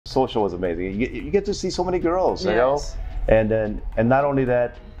social was amazing. You get to see so many girls, you know, Yes. and not only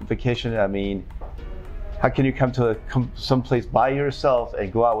that, vacation. I mean, how can you come to someplace by yourself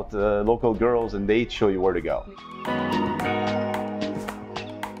and go out with the local girls and they show you where to go?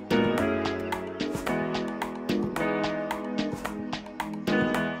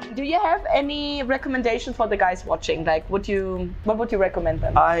 Do you have any recommendation for the guys watching? Like, what would you recommend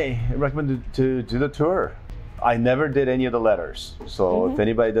them? I recommend to do the tour. I never did any of the letters. So if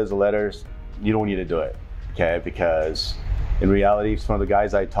anybody does the letters, you don't need to do it, okay? Because in reality, some of the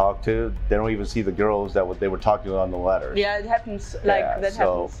guys I talk to, they don't even see the girls that they were talking on the letters. Yeah, it happens. Like that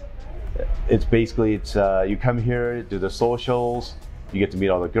happens. It's basically, you come here, do the socials, you get to meet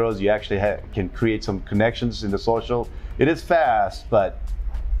all the girls, you actually can create some connections in the social. It is fast, but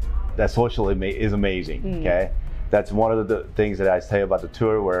that social is amazing, okay? That's one of the things that I say about the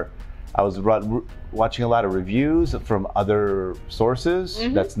tour, where I was watching a lot of reviews from other sources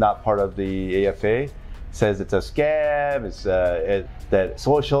that's not part of the AFA. It says it's a scam, that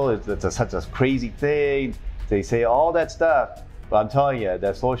social is such a crazy thing. They say all that stuff, but I'm telling you,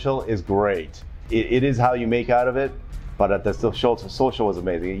 that social is great. It is how you make out of it, but the social was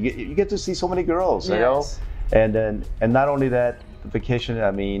amazing. You get to see so many girls, you know? And not only that, the vacation,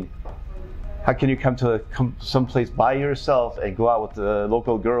 I mean, how can you come to someplace by yourself and go out with the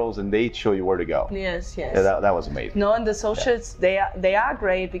local girls and they show you where to go? Yes, yes. Yeah, that was amazing. No, and the socials, they are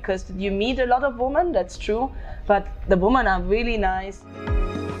great because you meet a lot of women, that's true, but the women are really nice.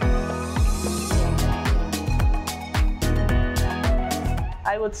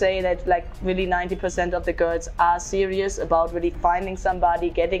 I would say that like really 90% of the girls are serious about really finding somebody,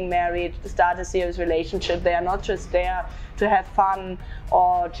 getting married, start a serious relationship. They are not just there to have fun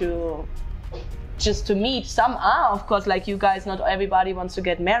or just to meet. Some are, of course, like you guys, not everybody wants to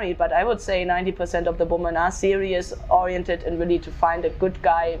get married, but I would say 90% of the women are serious oriented and really to find a good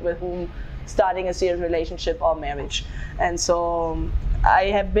guy with whom starting a serious relationship or marriage. And so I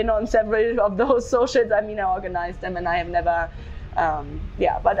have been on several of those socials. I mean, I organized them and I have never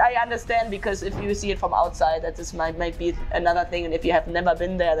but I understand, because if you see it from outside, that this might be another thing, and if you have never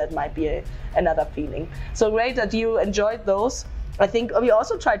been there, that might be another feeling. So great that you enjoyed those. I think we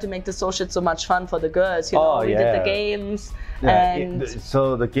also tried to make the socials so much fun for the girls. You know, we did the games. And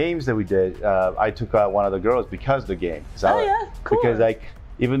so the games that we did, I took out one of the girls because of the game. So, cool. Because like,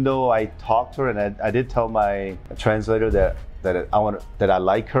 even though I talked to her and I did tell my translator that I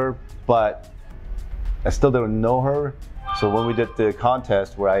like her, but I still don't know her. So when we did the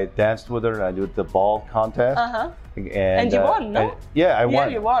contest where I danced with her and I did the ball contest, and you won, no? I won. Yeah,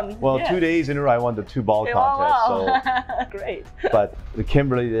 you won. Well, 2 days in a row I won the 2 ball contests. Wow. So. Great. But the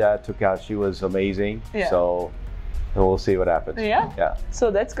Kimberly that I took out, she was amazing. Yeah. So we'll see what happens. Yeah.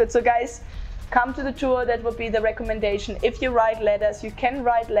 So that's good. So guys, come to the tour. That would be the recommendation. If you write letters, you can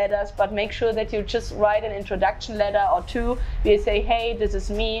write letters, but make sure that you just write an introduction letter or 2. Where you say, hey, this is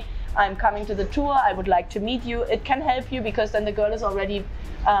me. I'm coming to the tour, I would like to meet you. It can help you because then the girl is already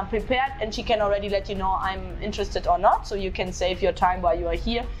prepared and she can already let you know I'm interested or not, so you can save your time while you are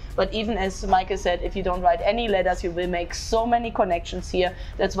here. But even as Michael said, if you don't write any letters, you will make so many connections here.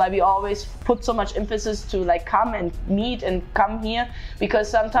 That's why we always put so much emphasis to like come and meet and come here, because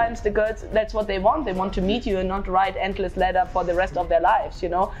sometimes the girls, that's what they want. They want to meet you and not write endless letter for the rest of their lives, you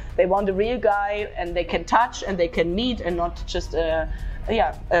know. They want a real guy and they can touch and they can meet and not just a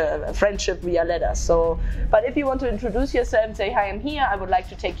friendship via letters. So, but if you want to introduce yourself and say, hi, I'm here, I would like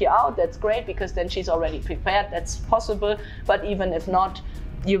to take you out, that's great, because then she's already prepared, that's possible. But even if not,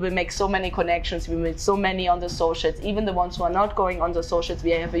 you will make so many connections, we meet so many on the socials, even the ones who are not going on the socials. We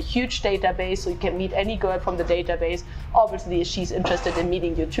have a huge database, so you can meet any girl from the database. Obviously, she's interested in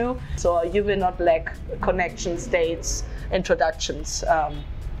meeting you too, so you will not lack connections, dates, introductions.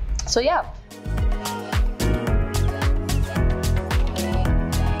 So yeah.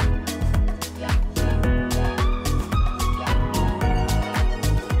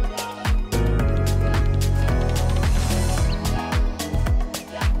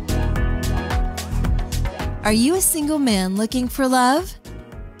 Are you a single man looking for love?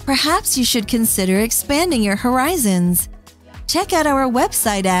 Perhaps you should consider expanding your horizons. Check out our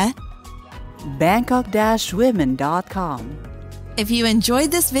website at Bangkok-women.com. If you enjoyed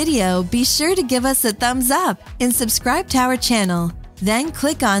this video, be sure to give us a thumbs up and subscribe to our channel. Then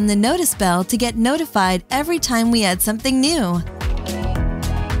click on the notice bell to get notified every time we add something new.